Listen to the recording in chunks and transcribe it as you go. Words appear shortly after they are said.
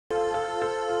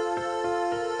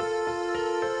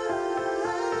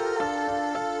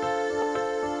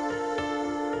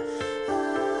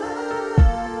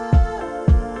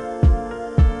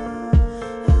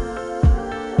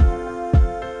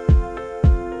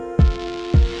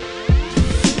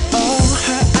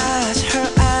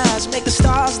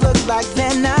like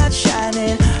they're not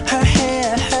shining. Her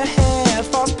hair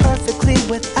falls perfectly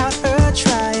without her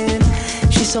trying.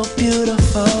 She's so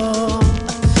beautiful,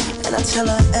 and I tell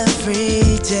her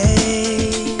every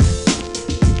day.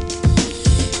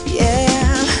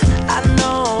 Yeah, I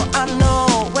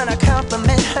know, when I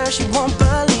compliment her, she won't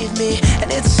believe me.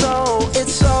 And it's so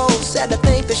sad to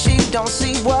think that she don't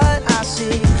see what I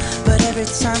see. But every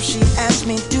time she asks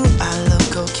me, do I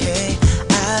look okay,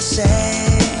 I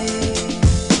say,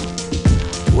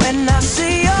 when I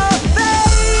see your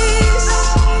face,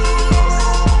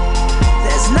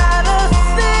 there's not a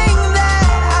thing that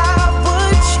I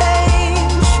would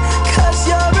change. 'Cause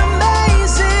you're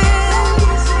amazing,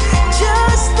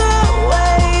 just the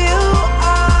way you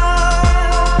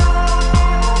are.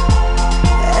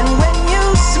 And when you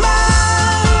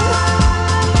smile,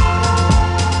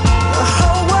 the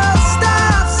whole world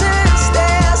stops and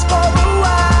stares for a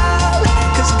while.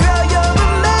 'Cause girl, you're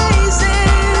amazing,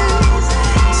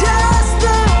 just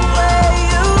the way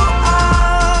you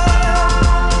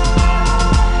are.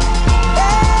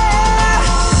 Yeah.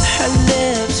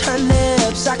 Her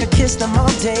lips, I could kiss them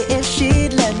all day if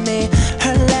she'd let me.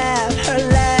 Her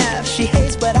laugh, she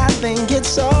hates, but I think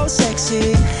it's so sexy.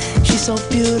 She's so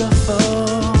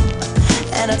beautiful,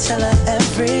 and I tell her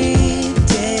every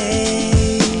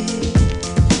day.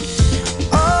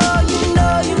 Oh, you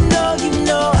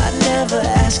know, I never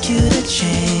ask you to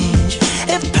change.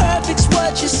 If perfect's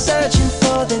what you're searching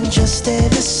for, then just stay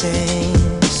the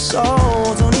same. So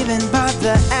don't even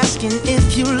bother asking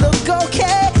if you look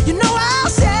okay. You know I'll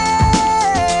say,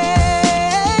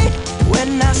 when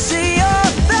I see your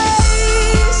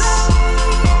face,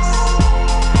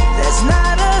 there's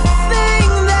not a thing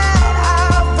that I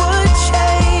would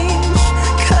change.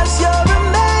 'Cause you're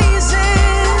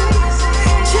amazing,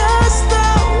 just the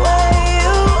way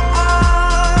you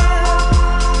are.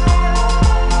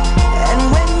 And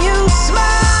when you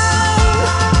smile,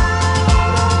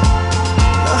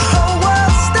 the whole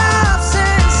world stops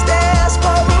and stares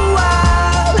for a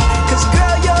while. 'Cause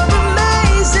girl, you're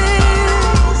amazing,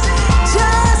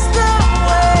 just the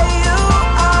way you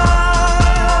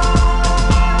are.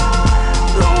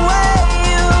 The way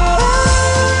you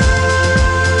are,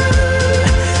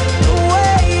 the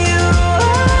way you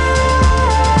are.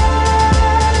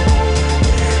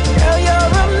 Girl,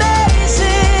 you're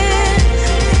amazing,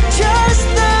 just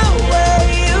the way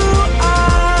you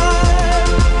are.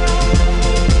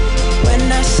 When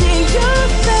I see your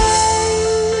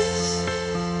face,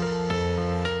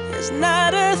 there's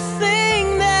not a thing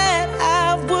that I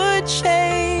would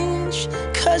change.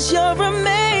 'Cause you're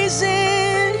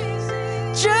amazing,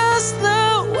 just the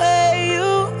way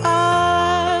you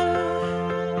are.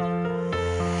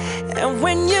 And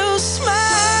when you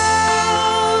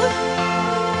smile,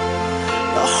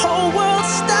 the whole